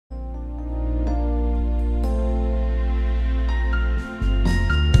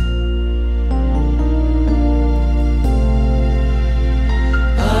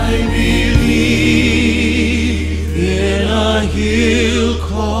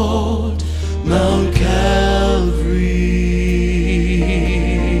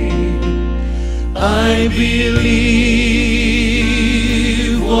believe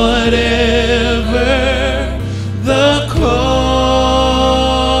whatever the cost,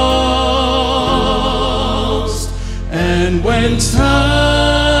 and when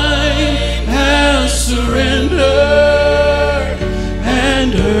time has surrendered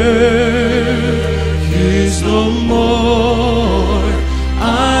and earth is no more,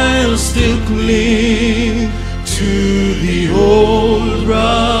 I'll still cling to the old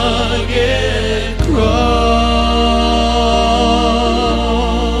rugged cross.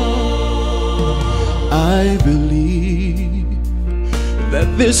 I believe that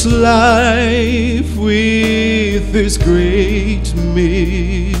this life with its great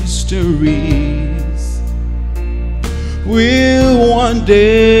mysteries will one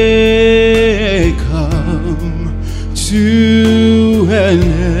day come to an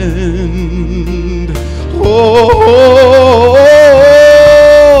end. Oh,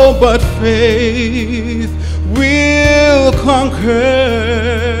 but faith will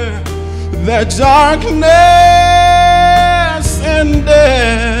conquer that darkness and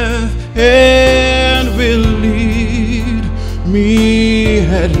death, and will lead me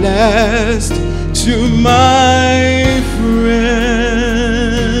at last to my friend.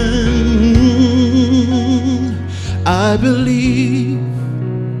 I believe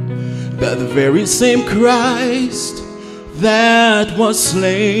that the very same Christ that was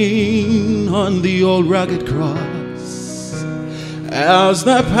slain on the old rugged cross has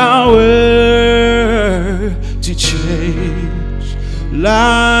the power to change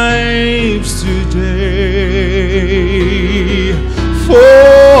lives today. For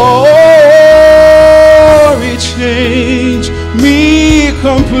it changed me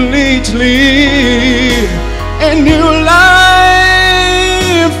completely. A new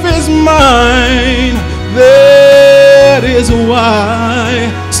life is mine. That is why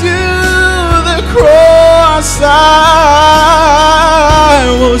to the cross I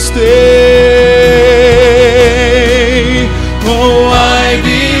will stay. Oh, I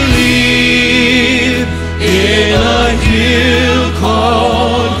believe in a hill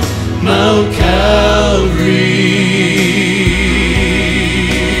called Mount Calvary.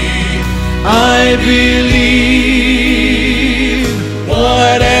 I believe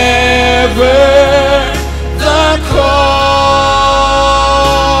whatever the cost,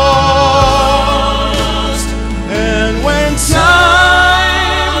 and when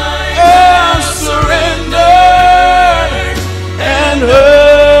time is surrendered and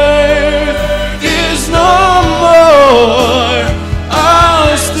earth is no more,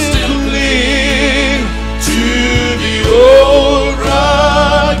 I'll still cling to the old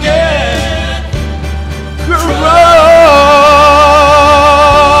rugged cross.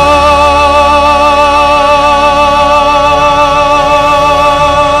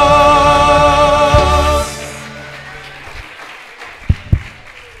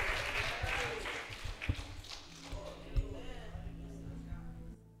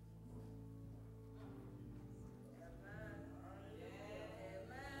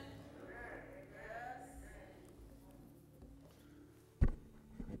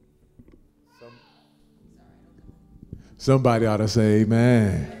 Somebody ought to say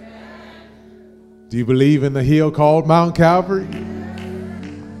amen. Do you believe in the hill called Mount Calvary?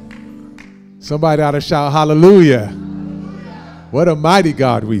 Somebody ought to shout hallelujah. What a mighty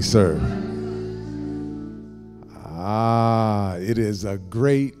God we serve. It is a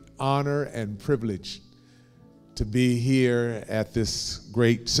great honor and privilege to be here at this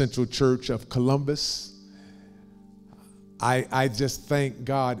great Central Church of Columbus. I just thank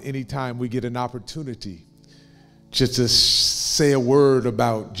God anytime we get an opportunity just to say a word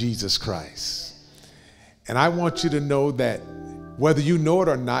about Jesus Christ. And I want you to know that whether you know it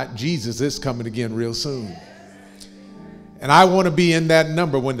or not, Jesus is coming again real soon. And I want to be in that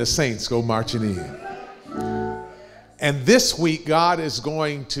number when the saints go marching in. And this week, God is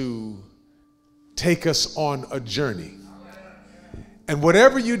going to take us on a journey. And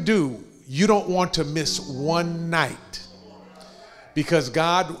whatever you do, you don't want to miss one night, because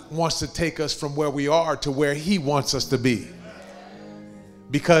God wants to take us from where we are to where He wants us to be.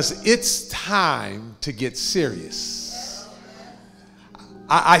 Because it's time to get serious.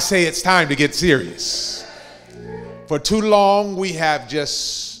 I say it's time to get serious. For too long, we have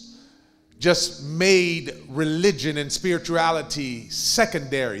just made religion and spirituality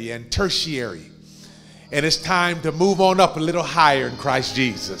secondary and tertiary. And it's time to move on up a little higher in Christ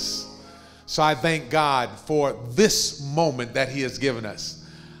Jesus. So I thank God for this moment that He has given us.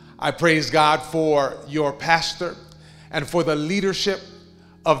 I praise God for your pastor and for the leadership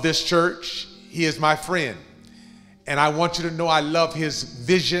of this church. He is my friend. And I want you to know I love his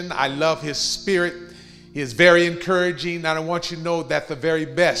vision. I love his spirit. He is very encouraging, and I want you to know that the very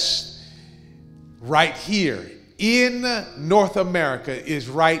best right here in North America is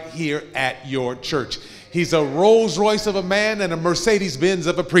right here at your church. He's a Rolls Royce of a man and a Mercedes Benz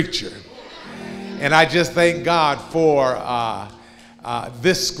of a preacher. And I just thank God for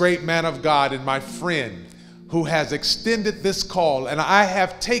this great man of God and my friend who has extended this call. And I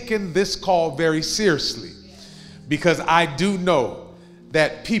have taken this call very seriously because I do know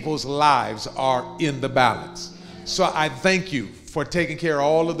that people's lives are in the balance. So I thank you for taking care of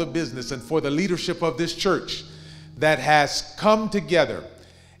all of the business and for the leadership of this church that has come together.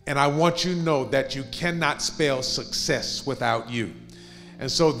 And I want you to know that you cannot spell success without you.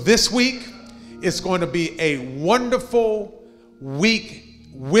 And so this week, it's going to be a wonderful week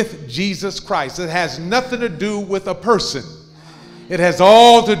with Jesus Christ. It has nothing to do with a person. It has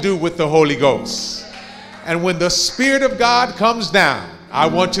all to do with the Holy Ghost. And when the Spirit of God comes down, I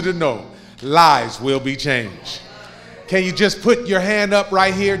want you to know lives will be changed. Can you just put your hand up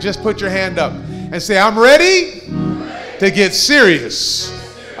right here? Just put your hand up and say, I'm ready to get serious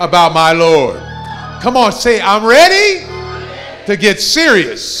about my Lord. Come on, say, I'm ready to get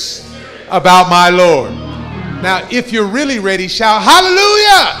serious about my Lord. Now, if you're really ready, shout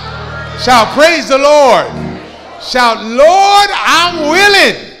hallelujah. Shout praise the Lord. Shout, Lord, I'm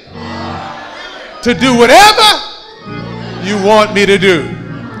willing to do whatever you want me to do.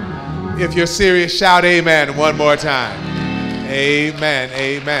 If you're serious, shout amen one more time. Amen,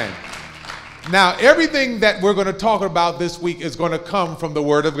 amen. Now, everything that we're going to talk about this week is going to come from the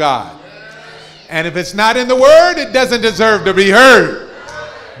Word of God. And if it's not in the Word, it doesn't deserve to be heard.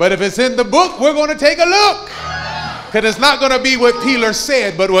 But if it's in the book, we're going to take a look. Because it's not going to be what Peter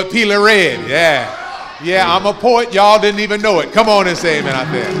said, but what Peter read. Yeah, I'm a poet. Y'all didn't even know it. Come on and say amen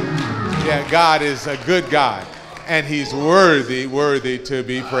out there. Yeah, God is a good God. And he's worthy to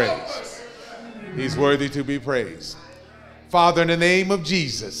be praised. He's worthy to be praised. Father, in the name of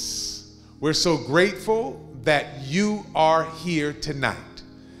Jesus, we're so grateful that you are here tonight.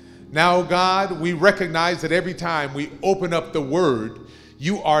 Now, God, we recognize that every time we open up the word,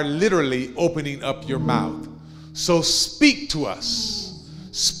 you are literally opening up your mouth. So speak to us.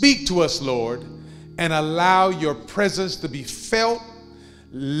 Speak to us, Lord, and allow your presence to be felt.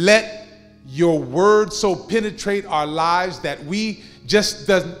 Let your word so penetrate our lives that we just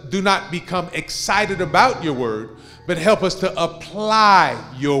do not become excited about your word, but help us to apply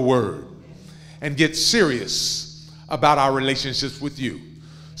your word and get serious about our relationships with you.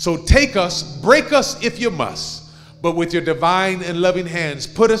 So take us, break us if you must, but with your divine and loving hands,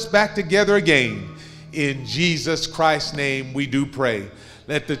 put us back together again. In Jesus Christ's name we do pray.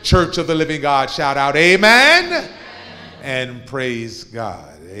 Let the church of the living God shout out amen and praise God.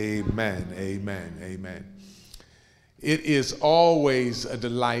 Amen, amen, amen. It is always a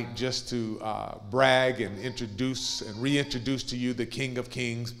delight just to brag and introduce and reintroduce to you the King of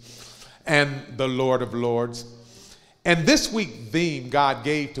Kings and the Lord of Lords. And this week's theme God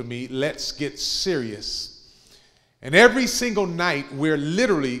gave to me, let's get serious. And every single night we're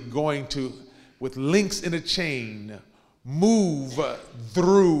literally going to, with links in a chain, move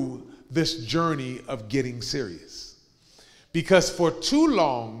through this journey of getting serious. Because for too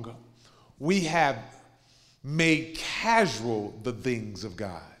long, we have made casual the things of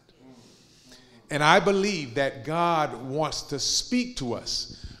God. And I believe that God wants to speak to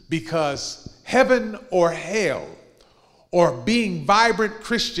us because heaven or hell or being vibrant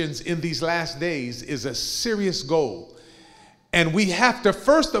Christians in these last days is a serious goal. And we have to,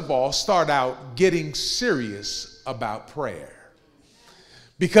 first of all, start out getting serious about prayer.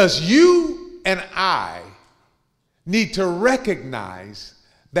 Because you and I need to recognize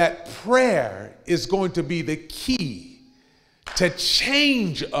that prayer is going to be the key to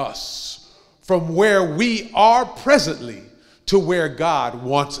change us from where we are presently to where God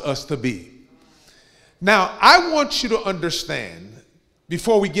wants us to be. Now, I want you to understand,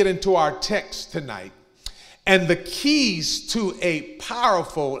 before we get into our text tonight, and the keys to a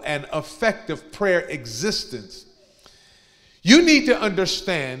powerful and effective prayer existence, you need to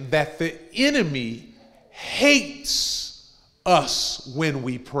understand that the enemy hates us when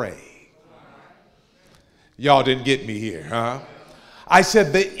we pray. Y'all didn't get me here, huh? I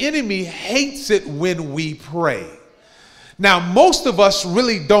said the enemy hates it when we pray. Now, most of us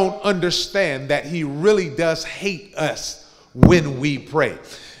really don't understand that he really does hate us when we pray.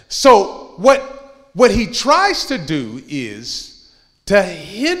 So what he tries to do is to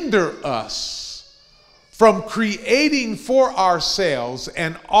hinder us from creating for ourselves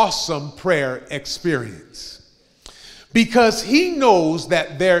an awesome prayer experience. Because he knows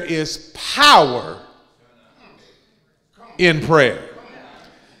that there is power in prayer.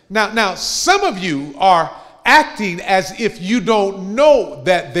 Now, some of you are acting as if you don't know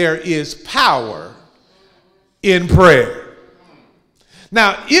that there is power in prayer.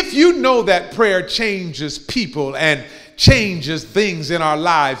 Now, if you know that prayer changes people and changes things in our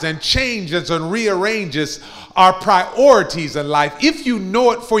lives and changes and rearranges our priorities in life, if you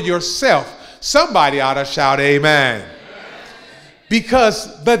know it for yourself, somebody ought to shout amen.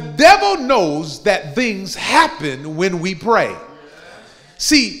 Because the devil knows that things happen when we pray.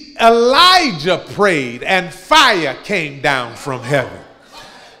 See, Elijah prayed and fire came down from heaven.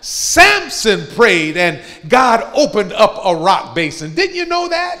 Samson prayed and God opened up a rock basin. Didn't you know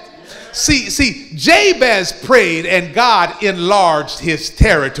that? See, Jabez prayed and God enlarged his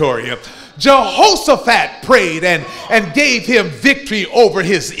territory. Jehoshaphat prayed and gave him victory over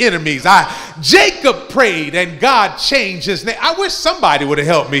his enemies. Jacob prayed and God changed his name. I wish somebody would have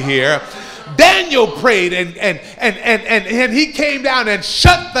helped me here. Daniel prayed and he came down and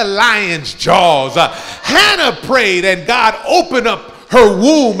shut the lion's jaws. Hannah prayed and God opened up her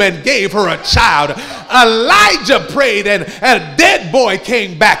womb and gave her a child. Elijah prayed and a dead boy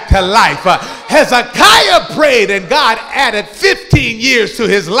came back to life. Hezekiah prayed and God added 15 years to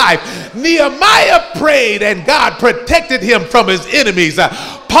his life. Nehemiah prayed and God protected him from his enemies.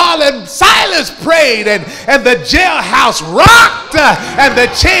 Paul and Silas prayed and the jailhouse rocked and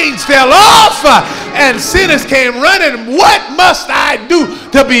the chains fell off and sinners came running. What must I do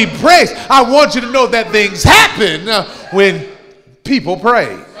to be praised? I want you to know that things happen when people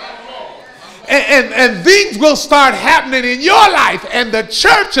pray. And things will start happening in your life and the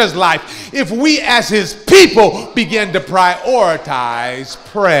church's life if we as his people begin to prioritize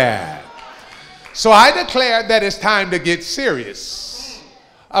prayer. So I declare that it's time to get serious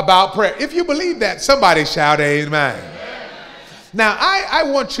about prayer. If you believe that, somebody shout amen. Now I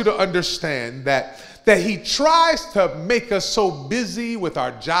want you to understand that he tries to make us so busy with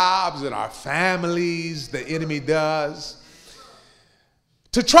our jobs and our families, the enemy does,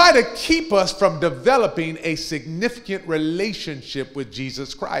 to try to keep us from developing a significant relationship with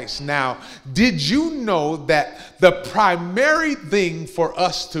Jesus Christ. Now, did you know that the primary thing for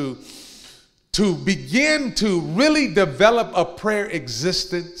us to begin to really develop a prayer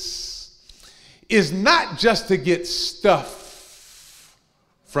existence is not just to get stuff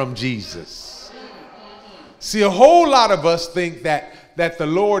from Jesus? See, a whole lot of us think that the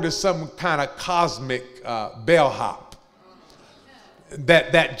Lord is some kind of cosmic bellhop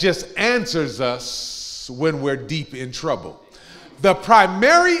that just answers us when we're deep in trouble. The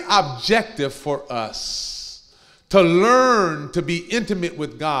primary objective for us to learn to be intimate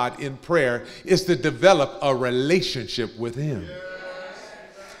with God in prayer is to develop a relationship with him.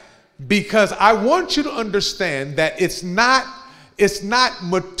 Because I want you to understand that it's not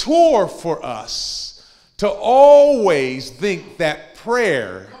mature for us to always think that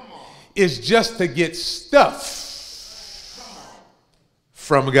prayer is just to get stuff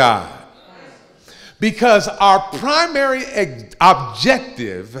from God. Because our primary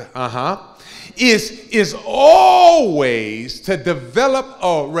objective is always to develop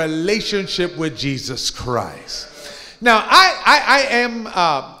a relationship with Jesus Christ. Now,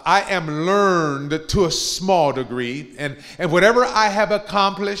 I am learned to a small degree, and whatever I have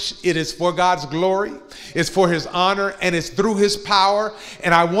accomplished, it is for God's glory, it's for his honor, and it's through his power.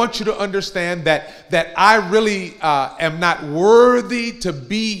 And I want you to understand that I really am not worthy to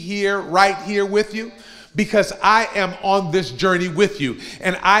be here, right here with you, because I am on this journey with you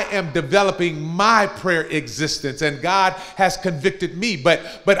and I am developing my prayer existence, and God has convicted me. But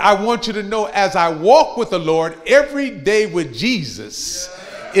I want you to know, as I walk with the Lord, every day with Jesus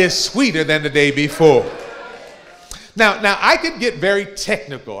is sweeter than the day before. Now I can get very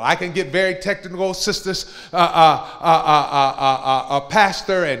technical. I can get very technical, sisters,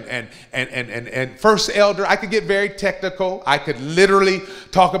 pastor and first elder. I could get very technical. I could literally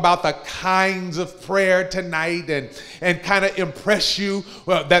talk about the kinds of prayer tonight and kind of impress you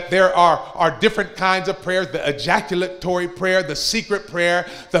that there are different kinds of prayers: the ejaculatory prayer, the secret prayer,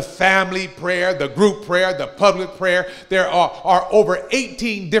 the family prayer, the group prayer, the public prayer. There are over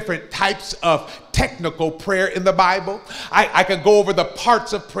 18 different types of technical prayer in the Bible. I can go over the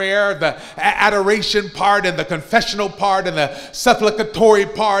parts of prayer, the adoration part and the confessional part and the supplicatory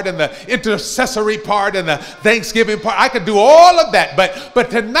part and the intercessory part and the thanksgiving part. I could do all of that, but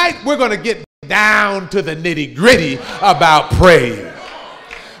tonight we're going to get down to the nitty-gritty about prayer.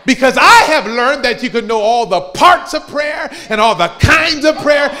 Because I have learned that you can know all the parts of prayer and all the kinds of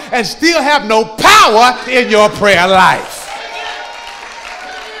prayer and still have no power in your prayer life.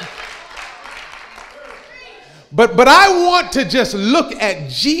 But I want to just look at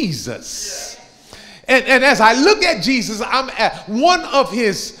Jesus. And as I look at Jesus, I'm at one of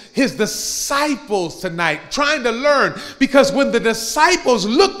his his disciples tonight, trying to learn, because when the disciples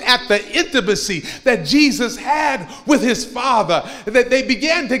looked at the intimacy that Jesus had with his Father, that they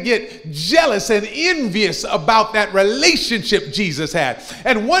began to get jealous and envious about that relationship Jesus had.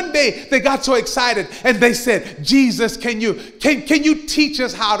 And one day they got so excited and they said, Jesus, can you teach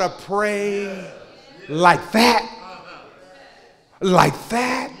us how to pray like that? Like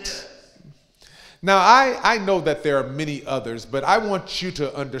that? Now, I know that there are many others, but I want you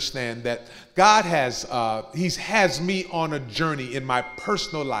to understand that God has me on a journey in my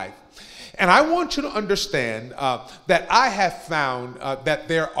personal life. And I want you to understand that I have found that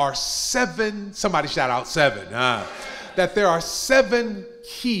there are seven, somebody shout out seven, that there are 7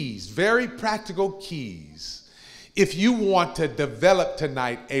 keys, very practical keys, if you want to develop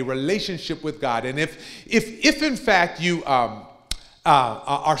tonight a relationship with God. And if in fact you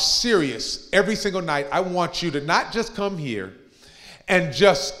are serious every single night, I want you to not just come here and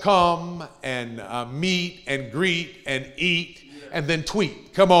just come and meet and greet and eat and then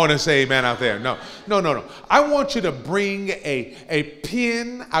tweet. Come on and say amen out there. No. I want you to bring a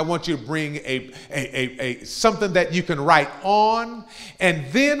pen. I want you to bring a something that you can write on. And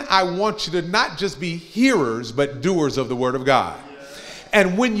then I want you to not just be hearers, but doers of the Word of God.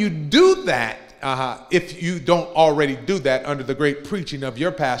 And when you do that, if you don't already do that under the great preaching of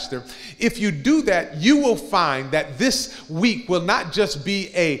your pastor, if you do that, you will find that this week will not just be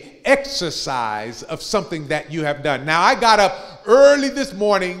a exercise of something that you have done. Now, I got up early this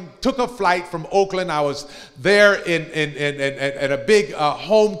morning, took a flight from Oakland. I was there at a big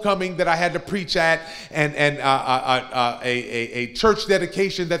homecoming that I had to preach at, and a church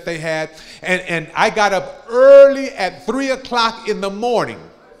dedication that they had. And I got up early at 3 o'clock in the morning.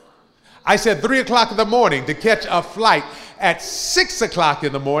 I said 3 o'clock in the morning to catch a flight at 6 o'clock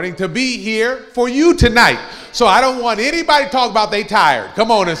in the morning to be here for you tonight. So I don't want anybody to talk about they tired.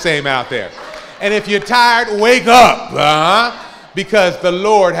 Come on and say amen out there. And if you're tired, wake up, because the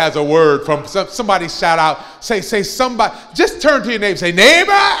Lord has a word from somebody. Shout out, say somebody, just turn to your neighbor, say,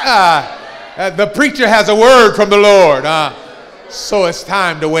 neighbor, the preacher has a word from the Lord. So it's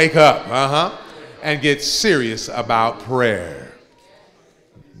time to wake up and get serious about prayer.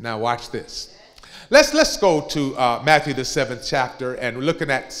 Now watch this. Let's go to Matthew the 7th chapter, and we're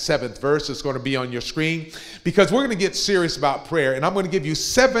looking at 7th verse. It's going to be on your screen, because we're going to get serious about prayer, and I'm going to give you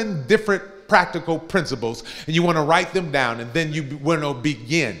 7 different practical principles, and you want to write them down, and then you want to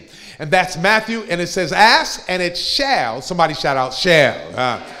begin. And that's Matthew, and it says, ask and it shall, somebody shout out,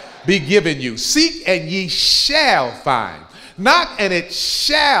 shall be given you. Seek and ye shall find. Knock and it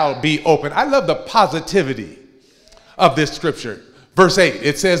shall be open. I love the positivity of this scripture. Verse 8,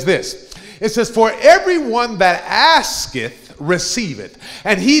 it says this. It says, for everyone that asketh receiveth,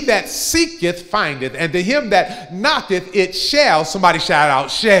 and he that seeketh findeth, and to him that knocketh it shall, somebody shout out,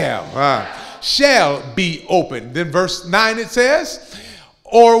 shall be opened. Then verse 9 it says,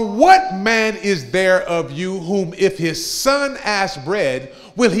 or what man is there of you whom if his son ask bread,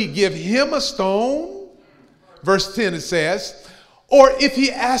 will he give him a stone? Verse 10 it says, or if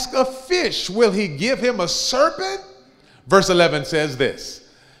he ask a fish, will he give him a serpent? Verse 11 says this,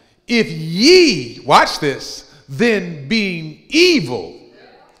 if ye, watch this, then being evil,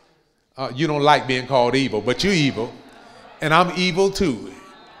 you don't like being called evil, but you're evil, and I'm evil too.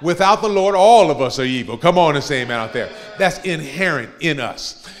 Without the Lord, all of us are evil. Come on and say amen out there. That's inherent in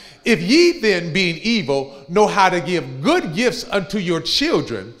us. If ye then, being evil, know how to give good gifts unto your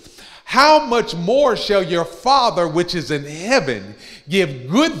children, how much more shall your Father which is in heaven give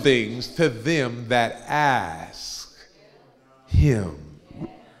good things to them that ask him?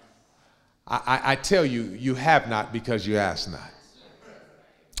 I tell you, you have not because you ask not.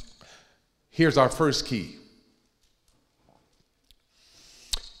 Here's our first key.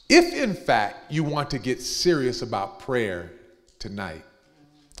 If in fact you want to get serious about prayer tonight,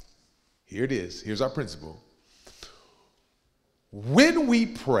 here it is. Here's our principle. When we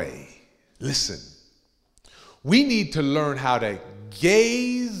pray, listen, we need to learn how to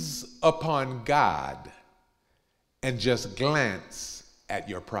gaze upon God and just glance at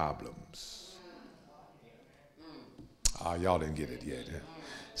your problems. Oh, y'all didn't get it yet.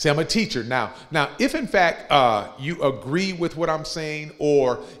 See, I'm a teacher. Now, if in fact you agree with what I'm saying,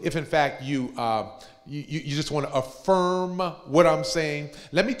 or if in fact you just want to affirm what I'm saying,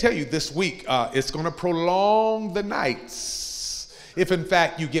 let me tell you, this week it's going to prolong the nights if in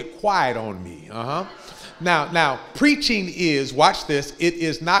fact you get quiet on me. Now, preaching is, watch this, it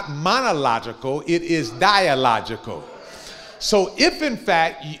is not monological, it is dialogical. So if in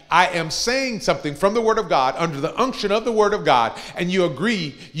fact I am saying something from the Word of God, under the unction of the Word of God, and you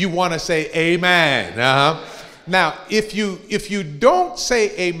agree, you want to say amen. Now, if you don't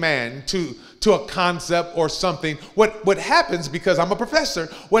say amen to a concept or something, what happens, because I'm a professor,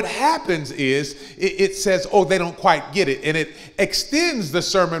 what happens is it says, oh, they don't quite get it. And it extends the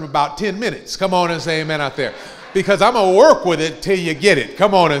sermon about 10 minutes. Come on and say amen out there. Because I'm going to work with it till you get it.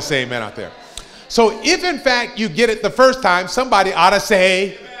 Come on and say amen out there. So if in fact you get it the first time, somebody ought to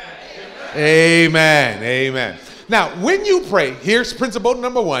say amen. Amen. Now, when you pray, here's principle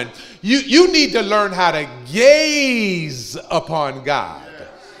number one. You need to learn how to gaze upon God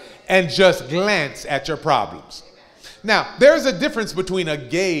and just glance at your problems. Now, there's a difference between a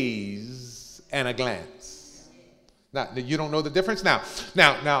gaze and a glance. Now, you don't know the difference? Now,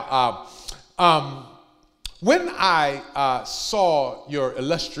 when I saw your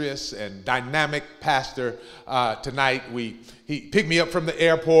illustrious and dynamic pastor tonight, he picked me up from the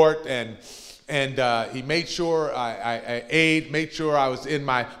airport and he made sure I ate, made sure I was in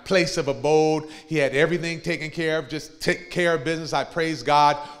my place of abode. He had everything taken care of, just take care of business. I praise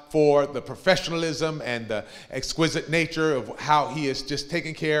God for the professionalism and the exquisite nature of how he is just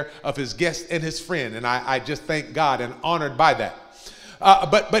taking care of his guest and his friend. And I just thank God and honored by that.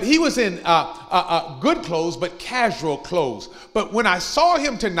 But he was in good clothes, but casual clothes. But when I saw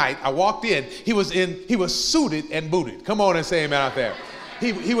him tonight, I walked in, he was suited and booted. Come on and say amen out there.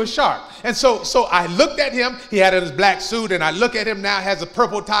 He was sharp. And so I looked at him. He had his black suit, and I look at him now, has a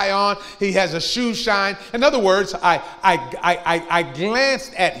purple tie on. He has a shoe shine. In other words, I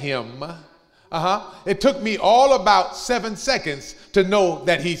glanced at him. It took me all about 7 seconds to know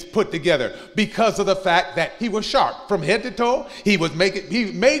that he's put together because of the fact that he was sharp from head to toe. He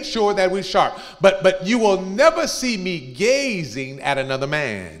made sure that we was sharp. But you will never see me gazing at another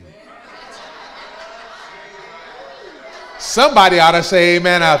man. Somebody ought to say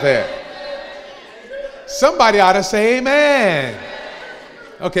amen out there. Somebody ought to say amen.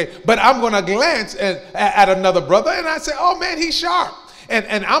 Okay, but I'm going to glance at another brother and I say, oh man, he's sharp.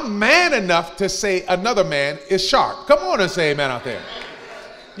 And I'm man enough to say another man is sharp. Come on and say amen out there.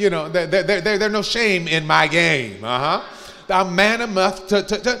 You know, there's no shame in my game. I'm man enough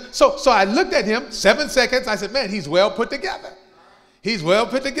so I looked at him, 7 seconds. I said, man, he's well put together. He's well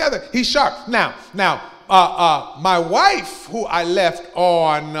put together. He's sharp. Now, my wife, who I left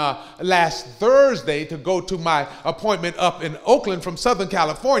on last Thursday to go to my appointment up in Oakland from Southern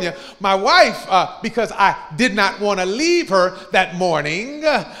California, my wife, because I did not want to leave her that morning,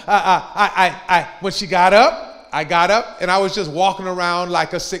 when she got up, I got up and I was just walking around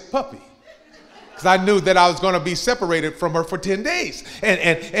like a sick puppy. Because I knew that I was going to be separated from her for 10 days.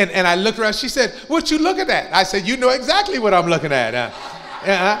 And I looked around, she said, what you looking at? I said, you know exactly what I'm looking at.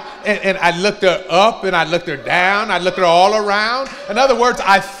 And I looked her up and I looked her down. I looked her all around. In other words,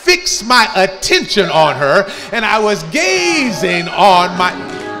 I fixed my attention on her and I was gazing on my,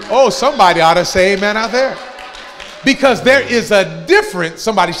 oh, somebody ought to say amen out there. Because there is a difference,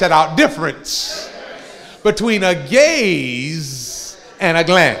 somebody shout out difference, between a gaze and a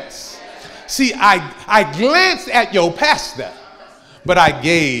glance. See, I glanced at your pastor, but I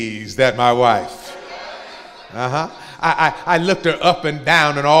gazed at my wife. I looked her up and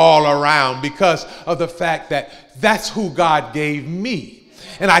down and all around because of the fact that that's who God gave me.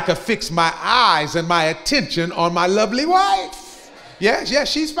 And I could fix my eyes and my attention on my lovely wife. Yes,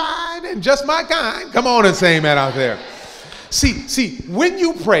 she's fine and just my kind. Come on and say amen out there. See, when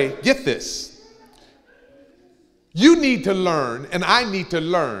you pray, get this. You need to learn, and I need to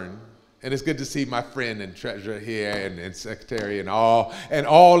learn. And it's good to see my friend and treasurer here and secretary and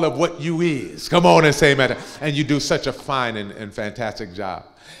all of what you is. Come on and say amen. And you do such a fine and fantastic job.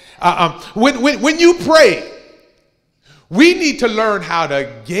 When you pray, we need to learn how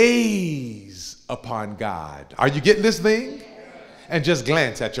to gaze upon God. Are you getting this thing? And just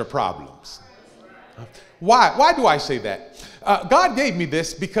glance at your problems. Why do I say that? God gave me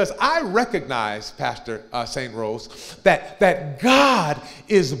this because I recognize, Pastor St. Rose, that God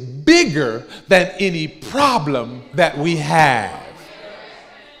is bigger than any problem that we have.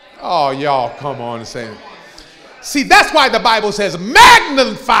 Oh, y'all, come on and say it. See, that's why the Bible says,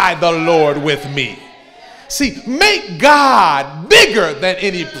 magnify the Lord with me. See, make God bigger than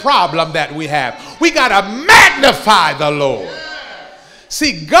any problem that we have. We got to magnify the Lord.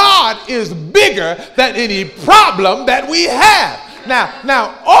 See, God is bigger than any problem that we have.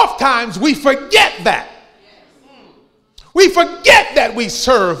 Now, oftentimes we forget that. We forget that we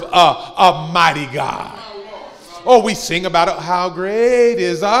serve a mighty God. Oh, we sing about it, how great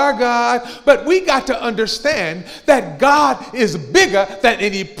is our God. But we got to understand that God is bigger than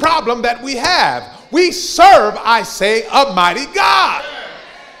any problem that we have. We serve, I say, a mighty God.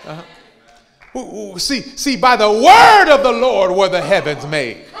 See, by the word of the Lord were the heavens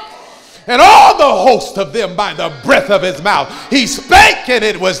made. and all the host of them by the breath of his mouth. He spake, and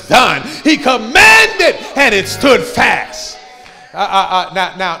it was done. He commanded, and it stood fast.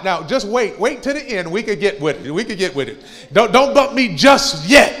 Now, just wait to the end. We could get with it. Don't bump me just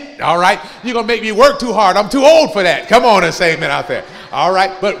yet. All right, you're gonna make me work too hard. I'm too old for that. Come on and say amen out there. All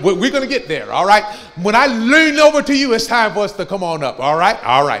right, but we're gonna get there. All right, when I lean over to you, it's time for us to come on up. All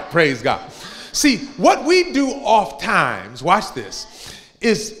right, praise God. See, what we do oft times, watch this,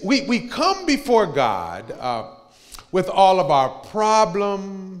 is we come before God with all of our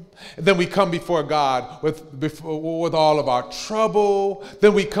problem. Then we come before God with all of our trouble.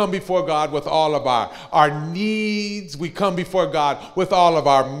 Then we come before God with all of our needs. We come before God with all of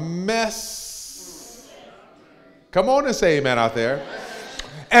our mess. Come on and say amen out there.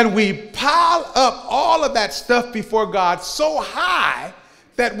 And we pile up all of that stuff before God so high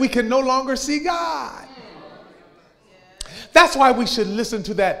that we can no longer see God. That's why we should listen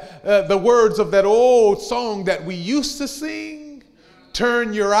to the words of that old song that we used to sing.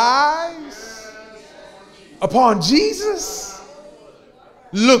 Turn your eyes upon Jesus.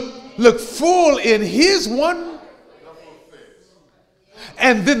 Look full in his one.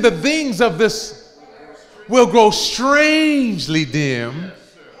 And then the things of this will grow strangely dim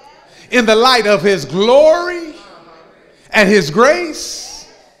in the light of his glory and his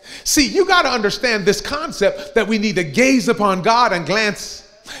grace. See, you got to understand this concept that we need to gaze upon God and glance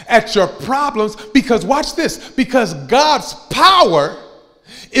at your problems, because watch this, because God's power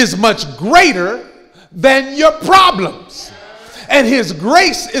is much greater than your problems, and his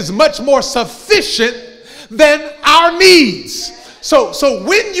grace is much more sufficient than our needs. So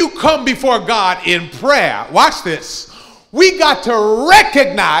when you come before God in prayer, watch this, we got to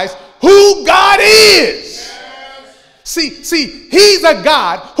recognize who God is. See, he's a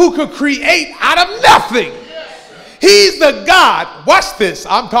God who could create out of nothing. He's the God, watch this,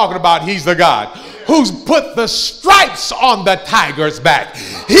 I'm talking about he's the God who's put the stripes on the tiger's back.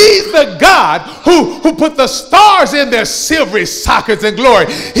 He's the God who put the stars in their silvery sockets in glory.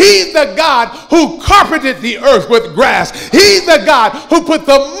 He's the God who carpeted the earth with grass. He's the God who put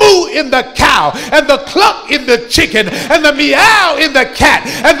the moo in the cow and the cluck in the chicken and the meow in the cat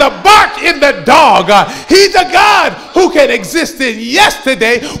and the bark in the dog. He's a God who can exist in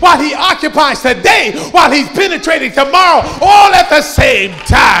yesterday while he occupies today, while he's penetrating tomorrow, all at the same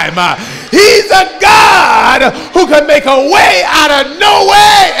time. He's a God who can make a way out of no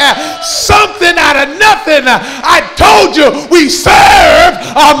way, something out of nothing. I told you we serve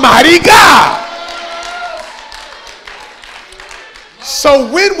a mighty God.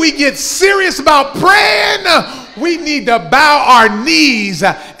 So when we get serious about praying, we need to bow our knees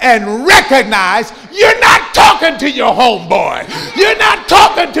and recognize you're not talking to your homeboy. You're not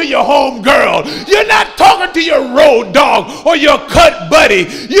talking to your homegirl. You're not talking to your road dog or your cut buddy.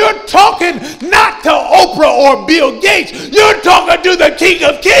 You're talking not to Oprah or Bill Gates. You're talking to the King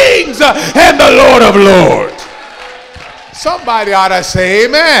of Kings and the Lord of Lords. Somebody ought to say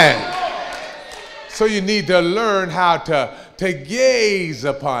amen. So you need to learn how to gaze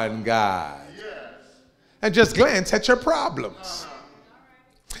upon God and just glance at your problems.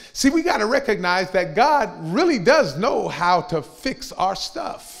 See, we got to recognize that God really does know how to fix our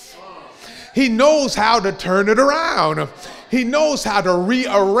stuff. He knows how to turn it around. He knows how to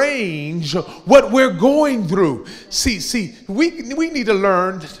rearrange what we're going through. See, we need to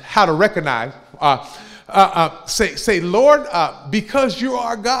learn how to recognize, say, Lord, because you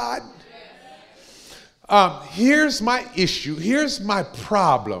are God, here's my issue, here's my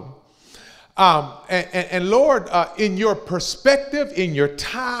problem. And Lord, in your perspective, in your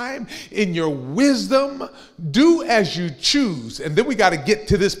time, in your wisdom, do as you choose. And then we got to get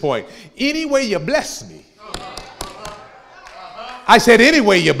to this point. Any way you bless me. I said, any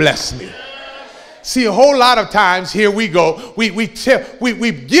way you bless me. See, a whole lot of times, here we go, we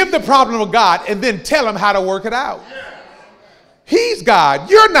give the problem to God and then tell him how to work it out. He's God.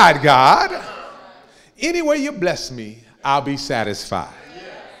 You're not God. Any way you bless me, I'll be satisfied.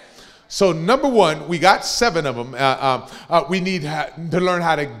 So number one, we got 7 of them. We need to learn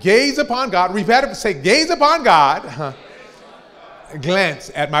how to gaze upon God. We've had to say, gaze upon God.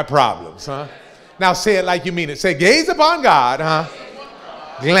 Glance at my problems. Now say it like you mean it. Say, gaze upon God.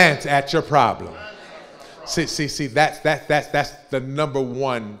 Glance at your problem. See, that's the number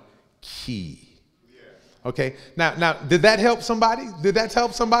one key. Okay. Now, did that help somebody? Did that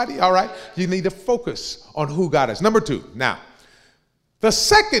help somebody? All right. You need to focus on who God is. Number 2. Now, the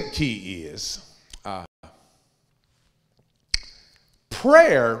second key is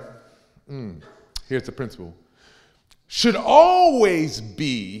prayer. Here's the principle. Should always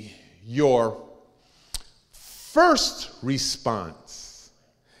be your first response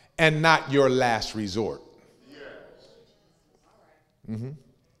and not your last resort.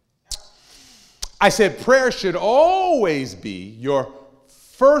 I said prayer should always be your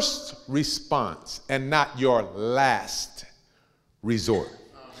first response and not your last resort.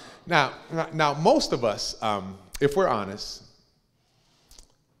 Now most of us, if we're honest,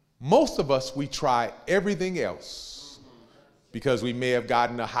 most of us, we try everything else because we may have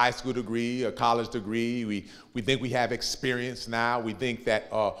gotten a high school degree, a college degree. We think we have experience now. We think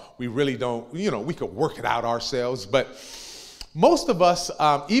that we really don't, we could work it out ourselves. But most of us,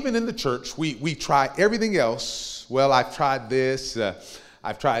 even in the church, we try everything else. Well, I've tried this.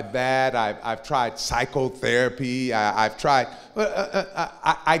 I've tried that. I've tried psychotherapy. I've tried.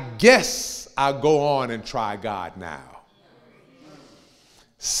 I guess I'll go on and try God now.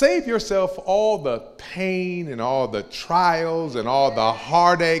 Save yourself all the pain and all the trials and all the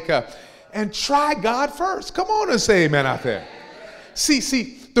heartache and try God first. Come on and say amen out there.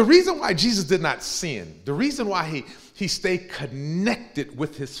 See, the reason why Jesus did not sin, the reason why he stayed connected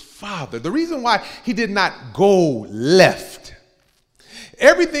with his Father, the reason why he did not go left,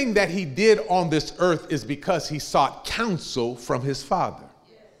 everything that he did on this earth is because he sought counsel from his Father.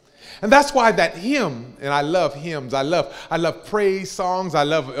 And that's why that hymn, and I love hymns, I love praise songs, I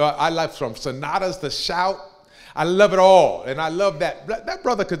love from sonatas to shout, I love it all. And I love that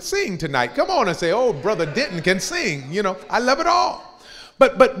brother could sing tonight. Come on and say, oh, Brother Denton can sing, I love it all.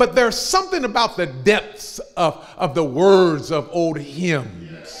 But there's something about the depths of the words of old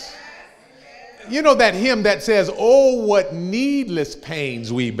hymns. You know that hymn that says, oh, what needless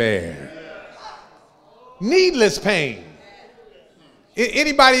pains we bear. Needless pain.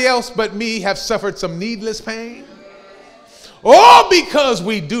 Anybody else but me have suffered some needless pain? All because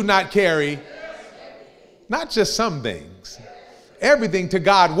we do not carry, not just some things, everything to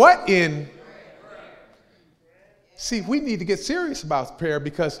God. What in? See, we need to get serious about prayer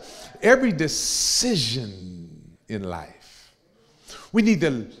because every decision in life, we need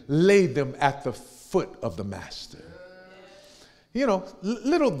to lay them at the foot of the Master.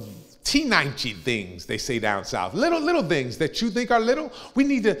 Little teeny things, they say down south. Little things that you think are little, we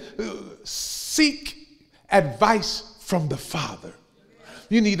need to seek advice from the Father.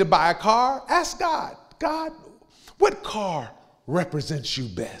 You need to buy a car, ask God, God, what car represents you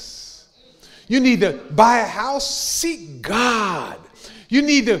best? You need to buy a house, seek God. You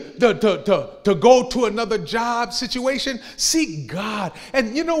need to go to another job situation, seek God.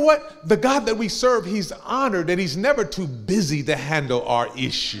 And you know what? The God that we serve, he's honored and he's never too busy to handle our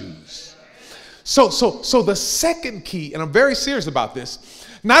issues. So the second key, and I'm very serious about this,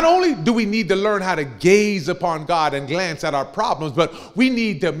 not only do we need to learn how to gaze upon God and glance at our problems, but we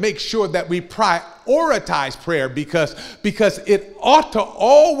need to make sure that we prioritize prayer because it ought to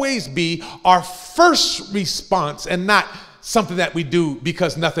always be our first response and not something that we do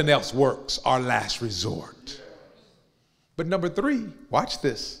because nothing else works, our last resort. But number 3, watch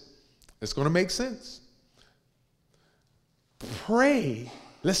this. It's going to make sense. Pray,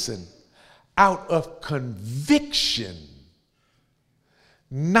 listen, out of conviction,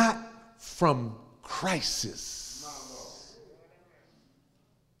 not from crisis.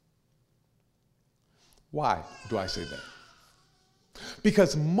 Why do I say that?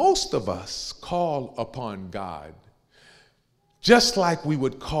 Because most of us call upon God just like we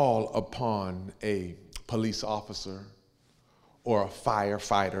would call upon a police officer or a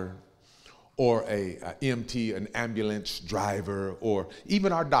firefighter or a EMT, an ambulance driver, or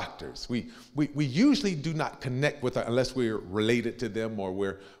even our doctors. We usually do not connect with unless we're related to them or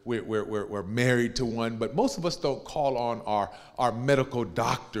we're married to one. But most of us don't call on our medical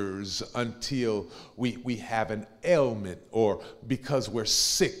doctors until we have an ailment or because we're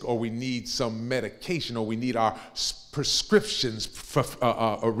sick or we need some medication or we need our prescriptions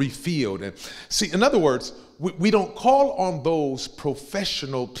refilled. And see, in other words, we don't call on those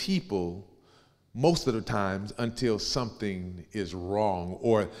professional people most of the times until something is wrong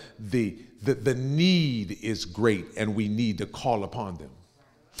or the need is great and we need to call upon them.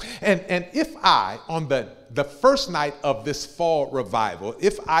 And if I, on the first night of this fall revival,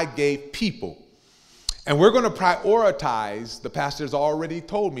 if I gave people, and we're going to prioritize, the pastor's already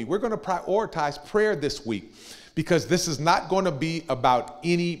told me, we're going to prioritize prayer this week. Because this is not going to be about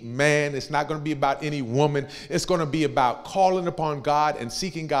any man. It's not going to be about any woman. It's going to be about calling upon God and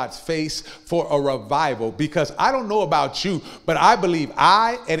seeking God's face for a revival. Because I don't know about you, but I believe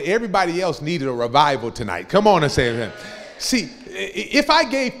I and everybody else needed a revival tonight. Come on and say it. See, if I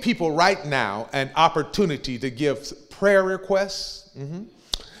gave people right now an opportunity to give prayer requests,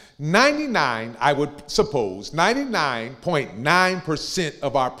 99, I would suppose, 99.9%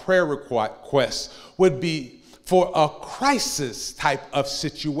 of our prayer requests would be for a crisis type of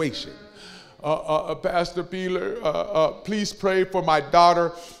situation. Pastor Peeler, please pray for my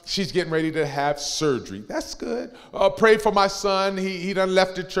daughter. She's getting ready to have surgery. That's good. Pray for my son. He done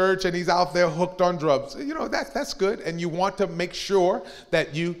left the church and he's out there hooked on drugs. You know, that's good. And you want to make sure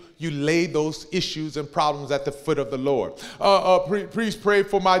that you lay those issues and problems at the foot of the Lord. Please pray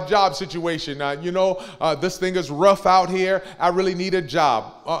for my job situation. This thing is rough out here. I really need a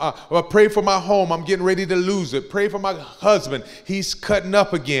job. Pray for my home. I'm getting ready to lose it. Pray for my husband. He's cutting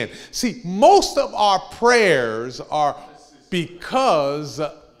up again. See, most of our prayers are because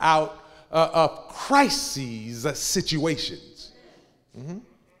out of crises situations. Mm-hmm.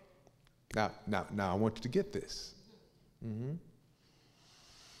 Now I want you to get this. Mm-hmm.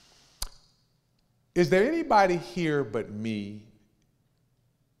 Is there anybody here but me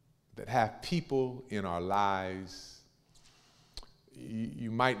that have people in our lives? You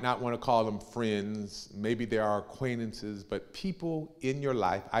might not want to call them friends. Maybe they are acquaintances, but people in your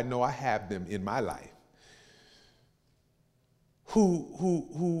life, I know I have them in my life,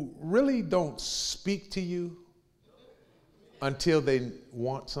 who really don't speak to you until they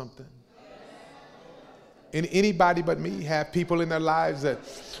want something. Anybody but me have people in their lives that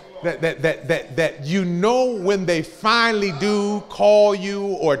you know when they finally do call you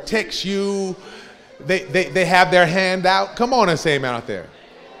or text you, they have their hand out. Come on and say amen out there.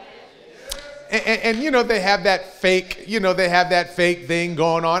 And you know, they have that fake, thing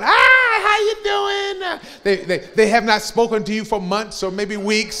going on. How you doing? They have not spoken to you for months or maybe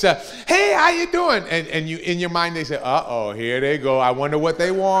weeks. Hey, how you doing? And you, in your mind, they say, uh-oh, here they go. I wonder what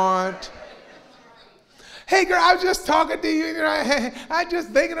they want. Hey, girl, I was just talking to you. I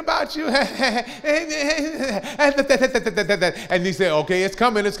just thinking about you. And you say, okay, it's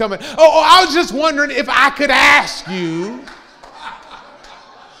coming. Oh, I was just wondering if I could ask you.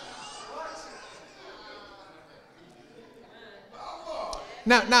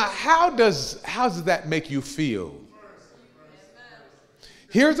 Now, how does that make you feel?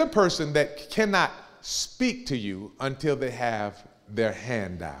 Here's a person that cannot speak to you until they have their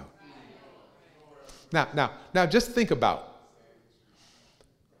hand out. Now, just think about,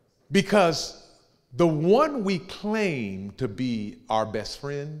 because the one we claim to be our best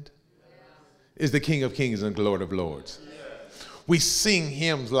friend is the King of Kings and the Lord of Lords. We sing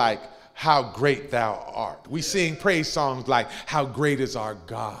hymns like, how great thou art. We sing praise songs like, how great is our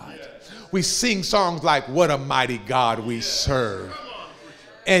God. We sing songs like, what a mighty God we serve.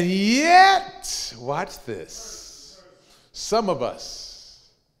 And yet, watch this, some of us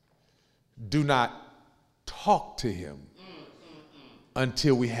do not talk to him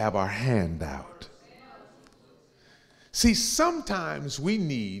until we have our hand out. See, sometimes we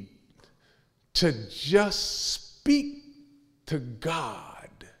need to just speak to God,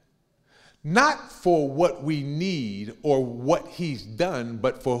 not for what we need or what he's done,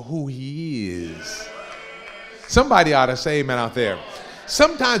 but for who he is. Somebody ought to say amen out there.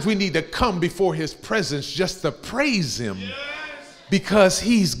 Sometimes we need to come before his presence just to praise him, because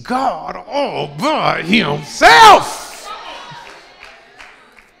he's God all by himself.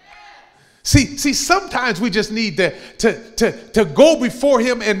 See, sometimes we just need to go before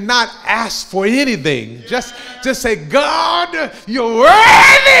him and not ask for anything. Just say, God, you're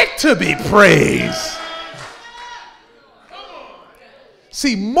worthy to be praised.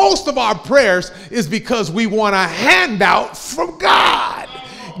 See, most of our prayers is because we want a handout from God.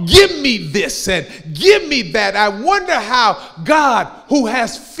 Give me this and give me that. I wonder how God, who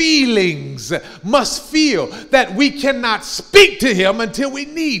has feelings, must feel that we cannot speak to him until we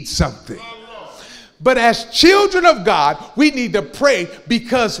need something. But as children of God, we need to pray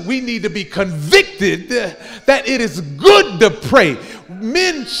because we need to be convicted that it is good to pray.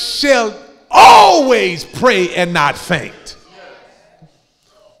 Men shall always pray and not faint.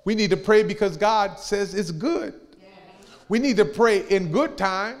 We need to pray because God says it's good. We need to pray in good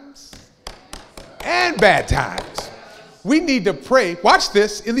times and bad times. We need to pray, watch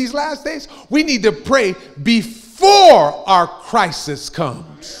this, in these last days, we need to pray before our crisis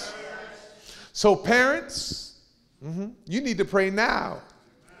comes. So parents, you need to pray now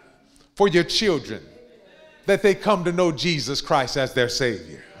for your children that they come to know Jesus Christ as their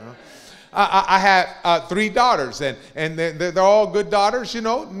Savior. I have 3 daughters, and they're all good daughters, you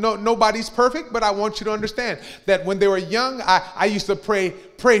know. Nobody's perfect, but I want you to understand that when they were young, I used to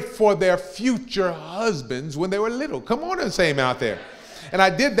pray for their future husbands when they were little. Come on and say amen out there. And I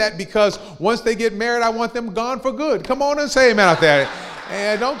did that because once they get married, I want them gone for good. Come on and say amen out there.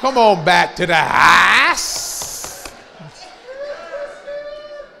 And don't come on back to the house.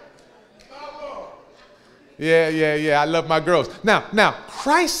 Yeah. I love my girls. Now,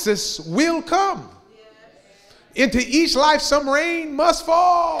 crisis will come. Into each life some rain must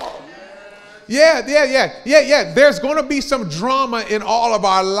fall. Yeah. There's going to be some drama in all of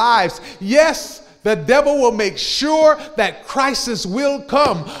our lives. Yes, the devil will make sure that crisis will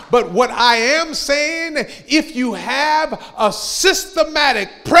come. But what I am saying, if you have a systematic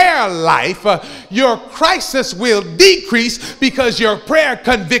prayer life, your crisis will decrease because your prayer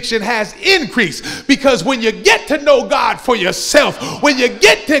conviction has increased. Because when you get to know God for yourself, when you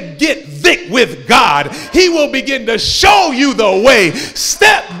get thick with God, he will begin to show you the way,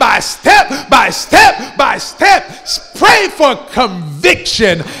 step by step by step by step. Pray for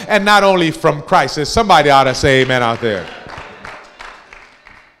conviction, and not only from crisis. Somebody ought to say amen out there.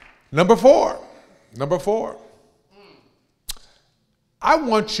 Number four. I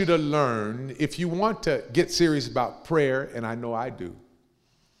want you to learn, if you want to get serious about prayer, and I know I do,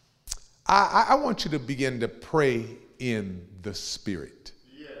 I want you to begin to pray in the Spirit.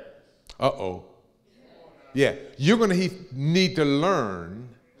 Uh-oh. Yeah, you're going to need to learn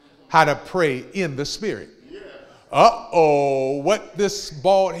how to pray in the Spirit. Uh-oh, what this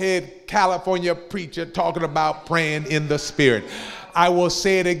bald-head California preacher talking about praying in the Spirit? I will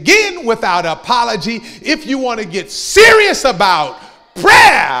say it again without apology. If you want to get serious about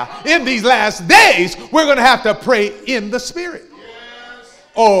prayer in these last days, we're going to have to pray in the Spirit.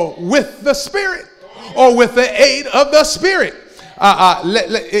 Or with the Spirit. Or with the aid of the Spirit.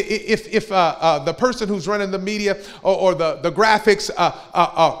 If the person who's running the media or the graphics,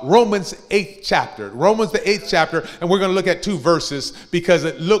 Romans 8th chapter, Romans the 8th chapter, and we're going to look at 2 verses because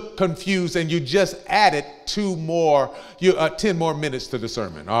it looked confused and you just added 10 more minutes to the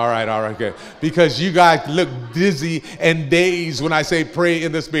sermon. All right, good. Because you guys look dizzy and dazed when I say pray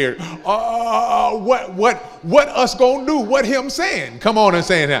in the Spirit. What us gonna do? What him saying? Come on and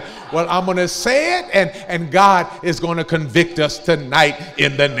saying that. Well, I'm gonna say it, and God is gonna convict us tonight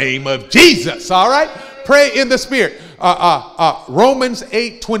in the name of Jesus. All right, pray in the Spirit. Romans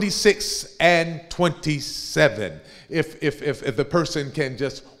 8:26 and 27. If the person can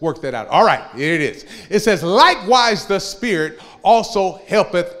just work that out. All right, here it is. It says, likewise the Spirit also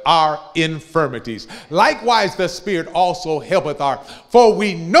helpeth our infirmities. Likewise the Spirit also helpeth for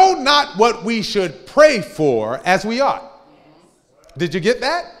we know not what we should pray for as we ought. Did you get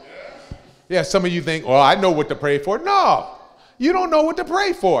that? Yeah, some of you think, well, I know what to pray for. No, you don't know what to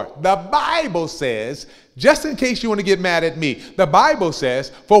pray for. The Bible says, just in case you want to get mad at me, the Bible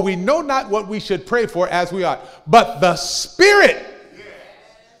says, for we know not what we should pray for as we ought, but the Spirit.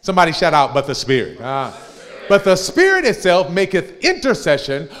 Somebody shout out, but the Spirit. But the Spirit itself maketh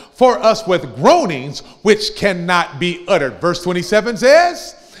intercession for us with groanings which cannot be uttered. Verse 27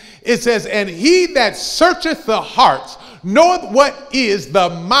 says, it says, and he that searcheth the hearts knoweth what is the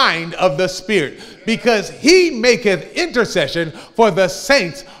mind of the Spirit, because he maketh intercession for the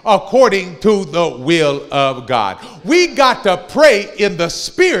saints according to the will of God. We got to pray in the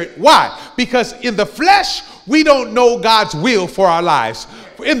Spirit. Why? Because in the flesh, we don't know God's will for our lives.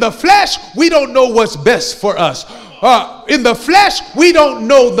 In the flesh, we don't know what's best for us. In the flesh, we don't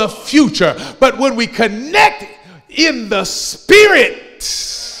know the future. But when we connect in the Spirit,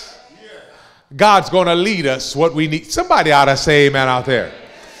 God's going to lead us what we need. Somebody ought to say amen out there.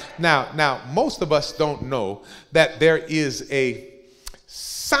 Now, most of us don't know that there is a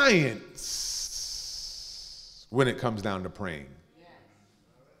science when it comes down to praying.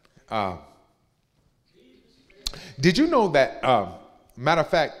 Did you know that, matter of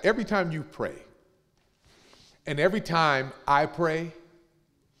fact, every time you pray and every time I pray,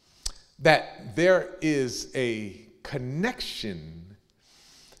 that there is a connection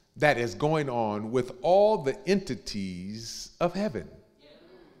that is going on with all the entities of heaven.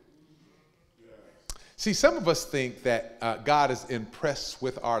 See, some of us think that God is impressed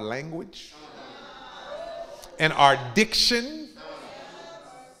with our language and our diction.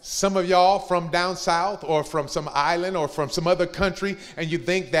 Some of y'all from down south or from some island or from some other country, and you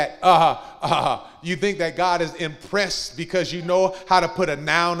think that God is impressed because you know how to put a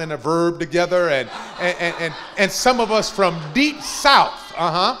noun and a verb together, and some of us from deep south,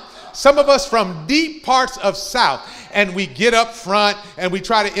 some of us from deep parts of south, and we get up front and we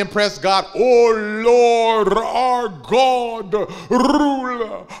try to impress God. Oh Lord, our God,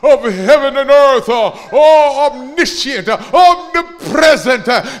 ruler of heaven and earth, omniscient, omnipresent.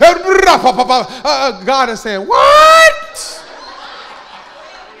 God is saying, what?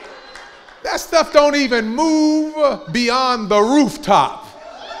 That stuff don't even move beyond the rooftop.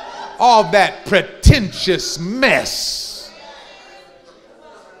 All that pretentious mess.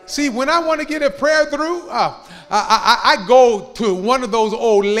 See, when I want to get a prayer through, I go to one of those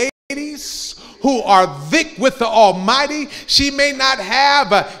old ladies who are thick with the Almighty. She may not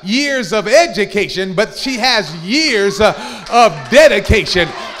have years of education, but she has years of dedication.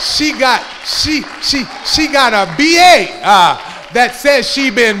 She got a BA that says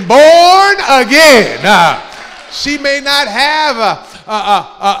she been born again. She may not have a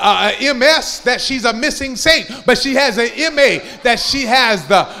MS that she's a missing saint, but she has an MA that she has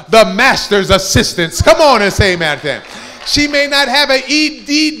the master's assistance. Come on and say amen to that. She may not have an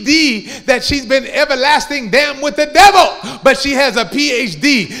EDD that she's been everlasting damned with the devil, but she has a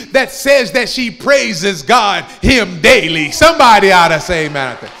PhD that says that she praises God, him daily. Somebody ought to say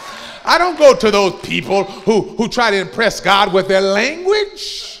amen to that. I don't go to those people who try to impress God with their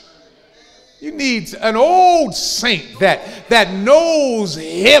language. You need an old saint that knows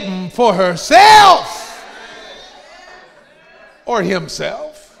him for herself or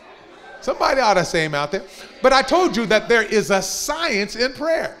himself. Somebody ought to say him out there. But I told you that there is a science in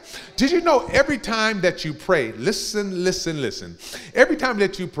prayer. Did you know every time that you pray, listen. Every time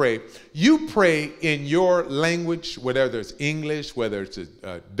that you pray in your language, whether it's English, whether it's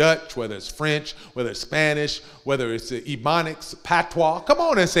Dutch, whether it's French, whether it's Spanish, whether it's Ebonics, Patois. Come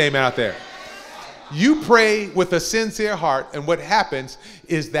on and say amen out there. You pray with a sincere heart, and what happens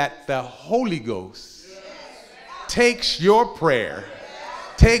is that the Holy Ghost takes your prayer,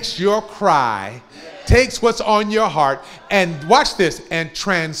 takes your cry, takes what's on your heart, and watch this, and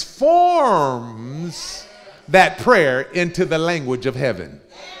transforms that prayer into the language of heaven.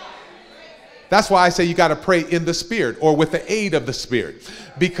 That's why I say you got to pray in the Spirit or with the aid of the Spirit,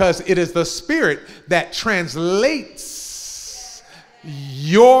 because it is the Spirit that translates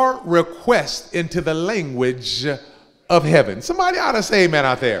your request into the language of heaven. Somebody ought to say amen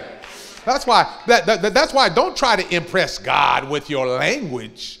out there. That's why don't try to impress God with your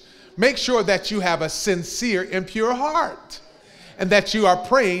language. Make sure that you have a sincere and pure heart and that you are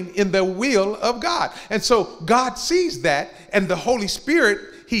praying in the will of God. And so God sees that, and the Holy Spirit,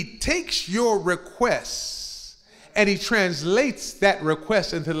 he takes your requests and he translates that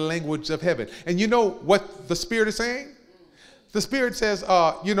request into the language of heaven. And you know what the Spirit is saying? The Spirit says,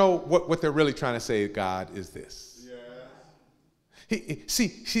 you know, what they're really trying to say, God, is this. Yeah. See,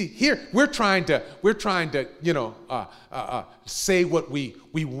 here we're trying to, you know, say what we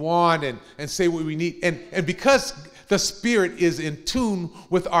want and say what we need. And because the Spirit is in tune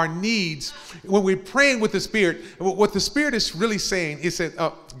with our needs, when we're praying with the Spirit, what the Spirit is really saying is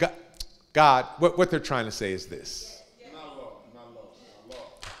that, God, what they're trying to say is this.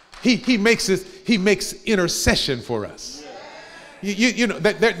 He makes intercession for us. You know,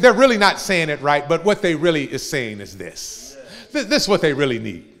 they're really not saying it right, but what they really is saying is this. This is what they really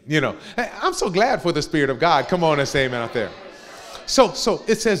need, you know. I'm so glad for the Spirit of God. Come on and say amen out there. So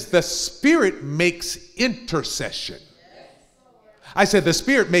it says the Spirit makes intercession. I said the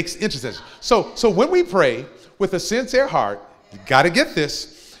Spirit makes intercession. So when we pray with a sincere heart, you got to get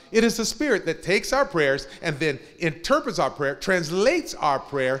this. It is the Spirit that takes our prayers and then interprets our prayer, translates our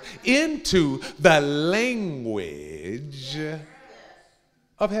prayer into the language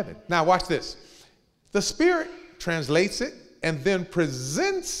of heaven. Now watch this. The Spirit translates it and then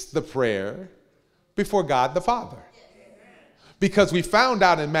presents the prayer before God the Father. Because we found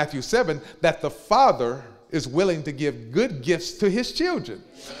out in Matthew 7 that the Father is willing to give good gifts to his children.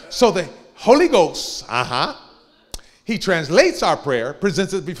 So the Holy Ghost, he translates our prayer,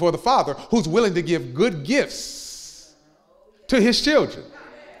 presents it before the Father, who's willing to give good gifts to his children.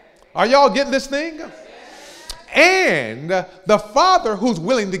 Are y'all getting this thing? And the Father who's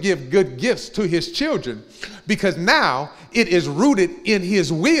willing to give good gifts to his children, because now it is rooted in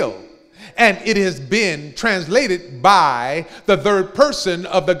his will and it has been translated by the third person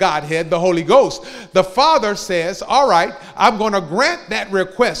of the Godhead, the Holy Ghost. The Father says, all right, I'm going to grant that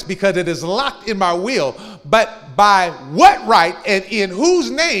request because it is locked in my will, but by what right and in whose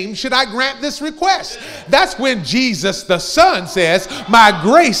name should I grant this request? That's when Jesus the Son says, my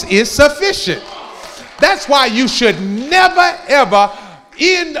grace is sufficient. That's why you should never, ever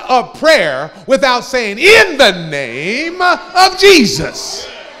end a prayer without saying, in the name of Jesus.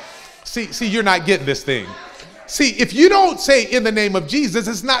 See, you're not getting this thing. See, if you don't say in the name of Jesus,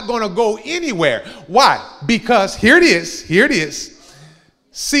 it's not going to go anywhere. Why? Because here it is.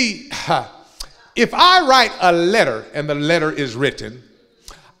 See, if I write a letter and the letter is written,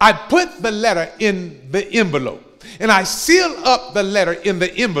 I put the letter in the envelope. And I seal up the letter in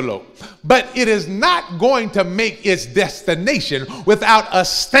the envelope, but it is not going to make its destination without a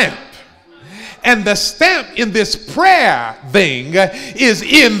stamp. And the stamp in this prayer thing is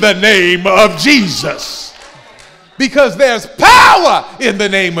in the name of Jesus, because there's power in the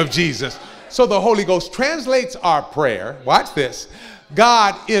name of Jesus. So the Holy Ghost translates our prayer. Watch this.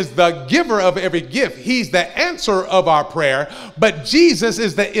 God is the giver of every gift. He's the answer of our prayer, but Jesus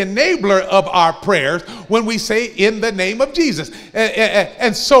is the enabler of our prayers when we say in the name of Jesus.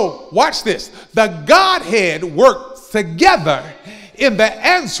 And so watch this. The Godhead works together in the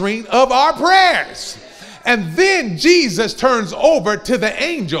answering of our prayers. And then Jesus turns over to the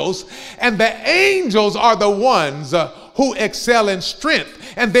angels, and the angels are the ones who excel in strength,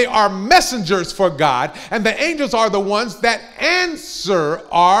 and they are messengers for God, and the angels are the ones that answer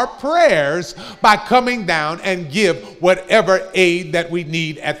our prayers by coming down and give whatever aid that we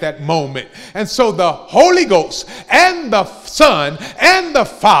need at that moment. And so the Holy Ghost and the Son and the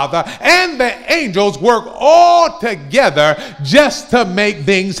Father and the angels work all together just to make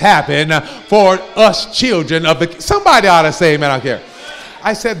things happen for us children of the... Somebody ought to say amen out here.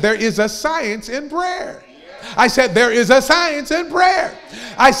 I said there is a science in prayer. I said there is a science in prayer.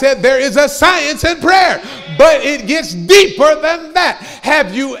 I said there is a science in prayer, but it gets deeper than that.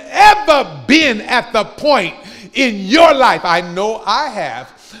 Have you ever been at the point in your life, I know I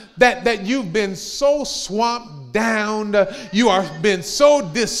have, that you've been so swamped down, you have been so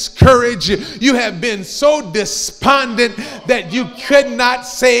discouraged, you have been so despondent that you could not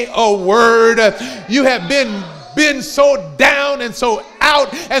say a word. You have been so down and so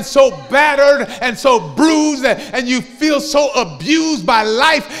out and so battered and so bruised, and you feel so abused by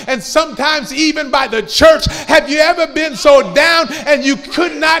life and sometimes even by the church. Have you ever been so down and you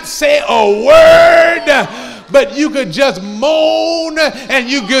could not say a word, but you could just moan and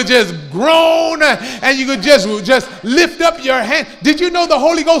you could just groan and you could just lift up your hand? Did you know the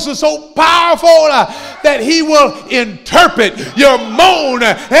Holy Ghost is so powerful that he will interpret your moan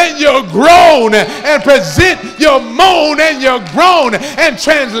and your groan and present your moan and your groan and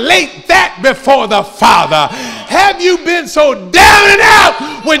translate that before the Father? Have you been so down and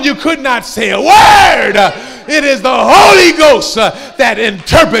out when you could not say a word? It is the Holy Ghost that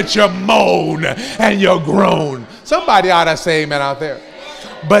interprets your moan and your groan. Somebody ought to say amen out there.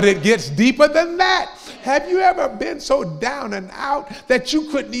 But it gets deeper than that. Have you ever been so down and out that you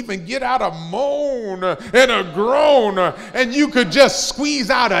couldn't even get out a moan and a groan and you could just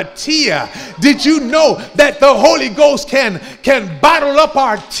squeeze out a tear? Did you know that the Holy Ghost can bottle up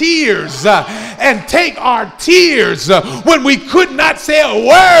our tears and take our tears when we could not say a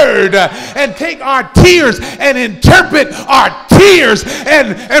word, and take our tears and interpret our tears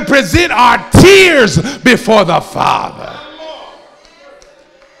and present our tears before the Father?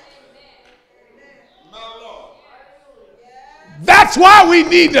 That's why we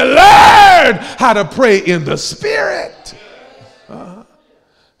need to learn how to pray in the Spirit.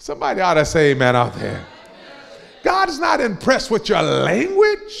 Somebody ought to say amen out there. God is not impressed with your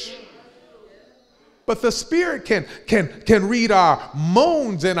language, but the Spirit can read our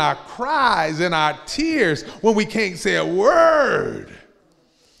moans and our cries and our tears when we can't say a word.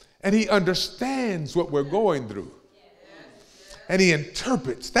 And he understands what we're going through. And he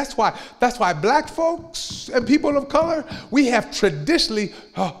interprets. That's why black folks and people of color, we have traditionally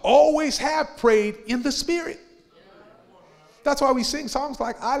always have prayed in the Spirit. That's why we sing songs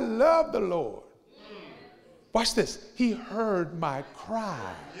like, I love the Lord. Watch this. He heard my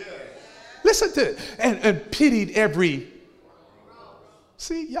cry. Listen to it. And pitied every.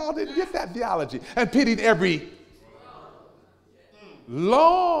 See, y'all didn't get that theology. And pitied every.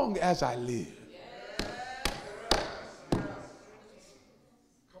 Long as I live.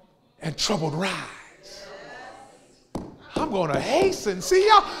 And troubled rise. I'm going to hasten. See,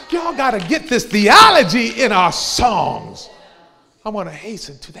 y'all got to get this theology in our songs. I'm going to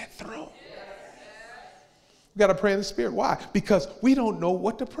hasten to that throne. We got to pray in the Spirit. Why? Because we don't know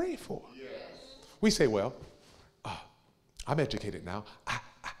what to pray for. We say, well, I'm educated now.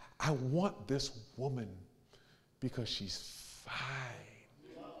 I want this woman because she's fine.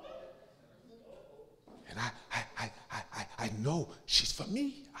 And I know she's for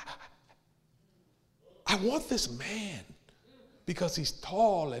me. I want this man because he's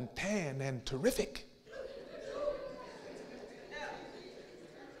tall and tan and terrific.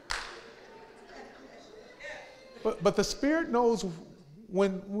 But the Spirit knows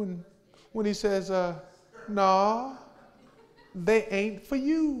when he says, nah, they ain't for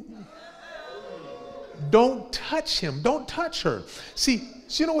you. Don't touch him. Don't touch her. See,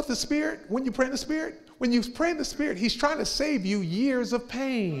 you know what the Spirit, when you pray in the Spirit, when you pray in the Spirit, he's trying to save you years of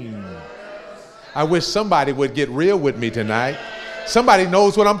pain. I wish somebody would get real with me tonight. Somebody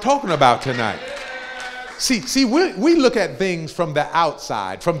knows what I'm talking about tonight. See, we look at things from the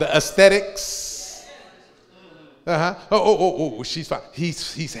outside, from the aesthetics. Oh, she's fine.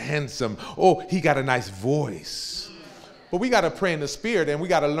 He's handsome. Oh, he got a nice voice. But we got to pray in the Spirit, and we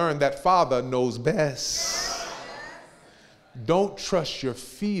got to learn that Father knows best. Don't trust your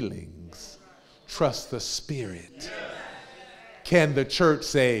feelings. Trust the Spirit. Can the church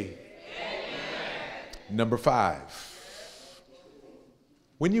say? Amen. Number 5.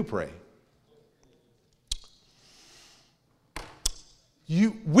 When you pray,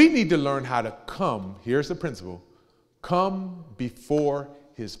 we need to learn how to come. Here's the principle. Come before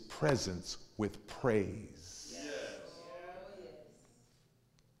his presence with praise.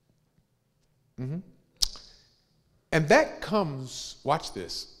 Mm-hmm. And that comes, watch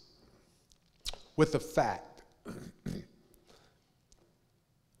this, with the fact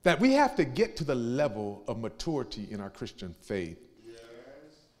that we have to get to the level of maturity in our Christian faith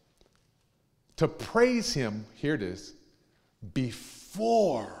to praise him, hear this,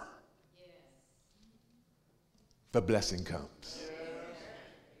 before the blessing comes.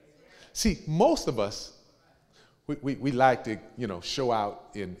 See, most of us, we like to, show out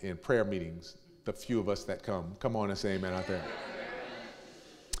in prayer meetings, the few of us that come on and say amen out there.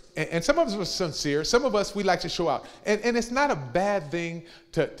 And some of us are sincere. Some of us, we like to show out. And it's not a bad thing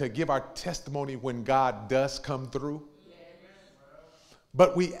to give our testimony when God does come through.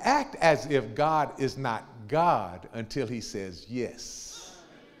 But we act as if God is not God until he says yes.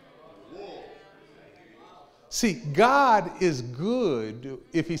 See, God is good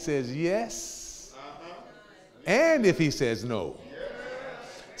if he says yes and if he says no.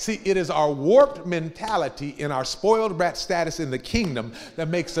 See, it is our warped mentality in our spoiled brat status in the kingdom that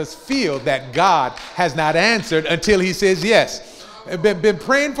makes us feel that God has not answered until he says yes. I've been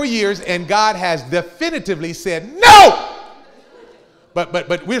praying for years and God has definitively said no.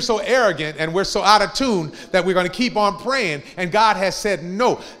 But we're so arrogant and we're so out of tune that we're going to keep on praying, and God has said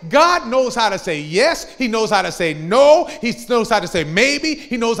no. God knows how to say yes. He knows how to say no. He knows how to say maybe.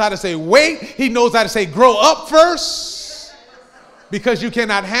 He knows how to say wait. He knows how to say grow up first because you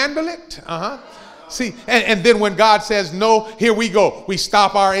cannot handle it. See, and then when God says no, here we go. We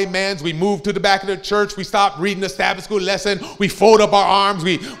stop our amens. We move to the back of the church. We stop reading the Sabbath school lesson. We fold up our arms.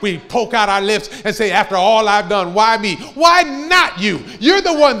 We poke out our lips and say, after all I've done, why me? Why not you? You're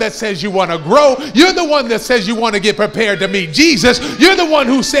the one that says you want to grow. You're the one that says you want to get prepared to meet Jesus. You're the one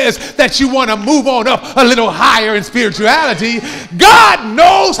who says that you want to move on up a little higher in spirituality. God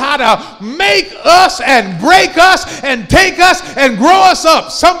knows how to make us and break us and take us and grow us up.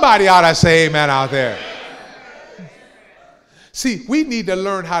 Somebody ought to say amen out there. See, we need to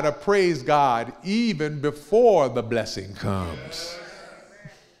learn how to praise God even before the blessing comes.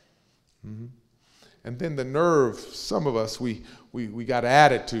 Mm-hmm. And then the nerve, some of us, we got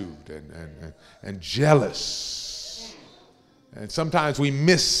attitude and jealous. And sometimes we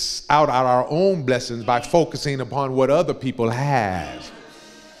miss out on our own blessings by focusing upon what other people have.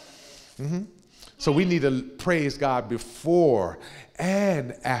 Mm-hmm. So we need to praise God before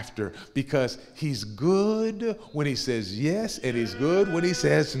and after, because he's good when he says yes, and he's good when he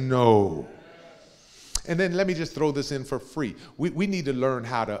says no. And then let me just throw this in for free. We need to learn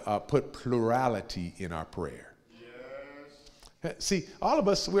how to put plurality in our prayer. Yes. See, all of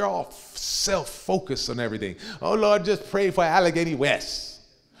us, we're all self-focused on everything. Oh, Lord, just pray for Allegheny West.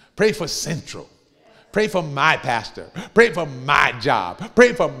 Pray for Central. Pray for my pastor. Pray for my job.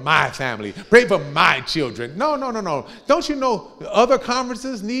 Pray for my family. Pray for my children. No. Don't you know other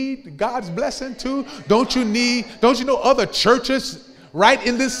conferences need God's blessing too? Don't you know other churches right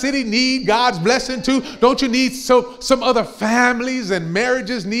in this city need God's blessing too? Don't you need some other families and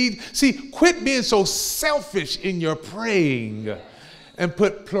marriages need? See, quit being so selfish in your praying and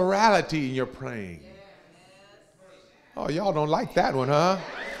put plurality in your praying. Oh, y'all don't like that one, huh?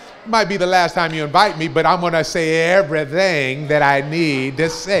 Might be the last time you invite me, but I'm going to say everything that I need to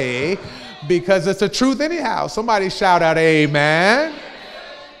say because it's the truth anyhow. Somebody shout out amen.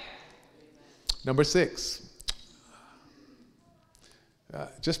 Number 6,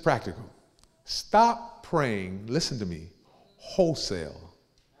 just practical. Stop praying, listen to me, wholesale,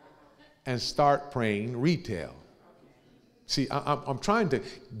 and start praying retail. See, I'm trying to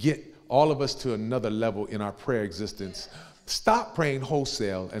get all of us to another level in our prayer existence. Stop praying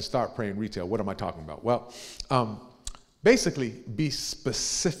wholesale and start praying retail. What am I talking about? Well, basically, be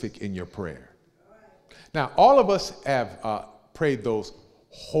specific in your prayer. Now, all of us have prayed those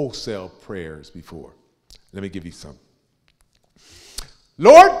wholesale prayers before. Let me give you some.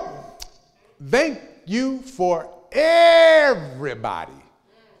 Lord, thank you for everybody.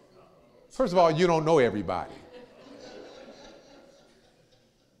 First of all, you don't know everybody.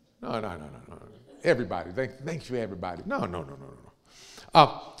 No. Everybody. Thank you, everybody. No.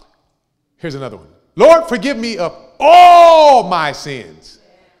 Here's another one. Lord, forgive me of all my sins.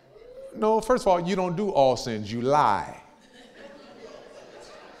 No, first of all, you don't do all sins. You lie.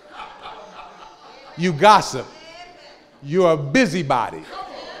 You gossip. You're a busybody.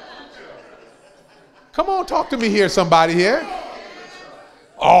 Come on, talk to me here, somebody here.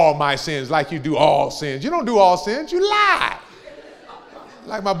 All my sins, like you do all sins. You don't do all sins, you lie.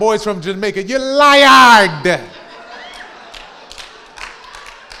 Like my boys from Jamaica, you liard.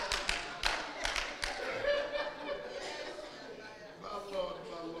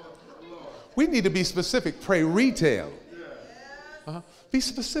 We need to be specific. Pray retail. Be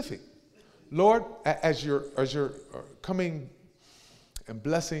specific. Lord, as you're coming and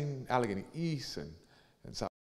blessing Allegheny East and